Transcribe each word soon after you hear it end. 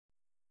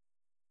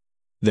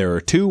There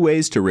are two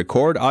ways to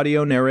record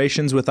audio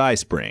narrations with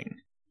iSpring.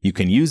 You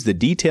can use the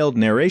detailed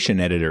narration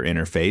editor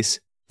interface,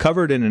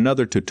 covered in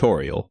another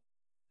tutorial,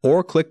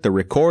 or click the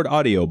Record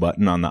Audio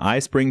button on the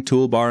iSpring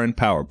toolbar in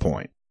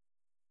PowerPoint.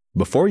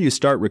 Before you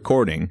start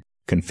recording,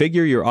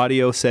 configure your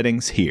audio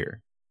settings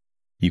here.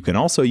 You can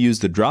also use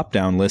the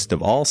drop-down list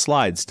of all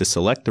slides to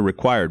select the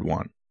required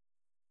one.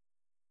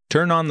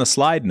 Turn on the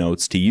slide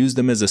notes to use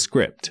them as a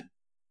script.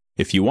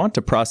 If you want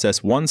to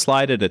process one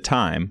slide at a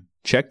time,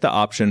 check the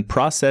option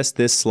Process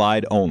this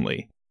slide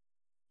only.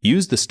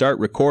 Use the Start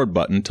Record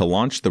button to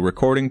launch the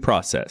recording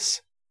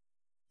process.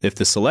 If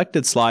the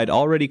selected slide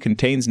already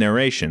contains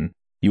narration,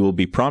 you will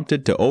be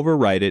prompted to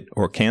overwrite it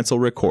or cancel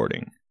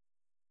recording.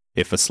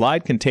 If a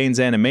slide contains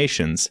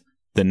animations,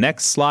 the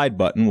Next Slide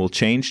button will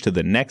change to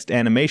the Next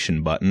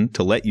Animation button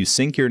to let you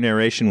sync your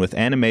narration with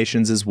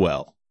animations as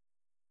well.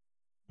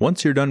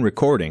 Once you're done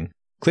recording,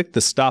 click the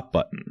Stop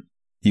button.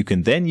 You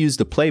can then use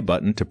the Play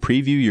button to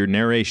preview your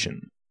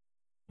narration.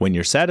 When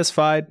you're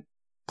satisfied,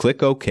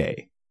 click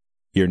OK.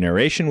 Your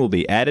narration will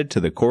be added to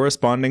the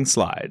corresponding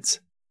slides.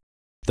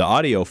 The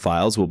audio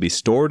files will be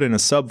stored in a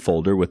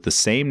subfolder with the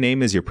same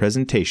name as your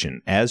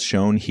presentation, as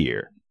shown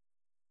here.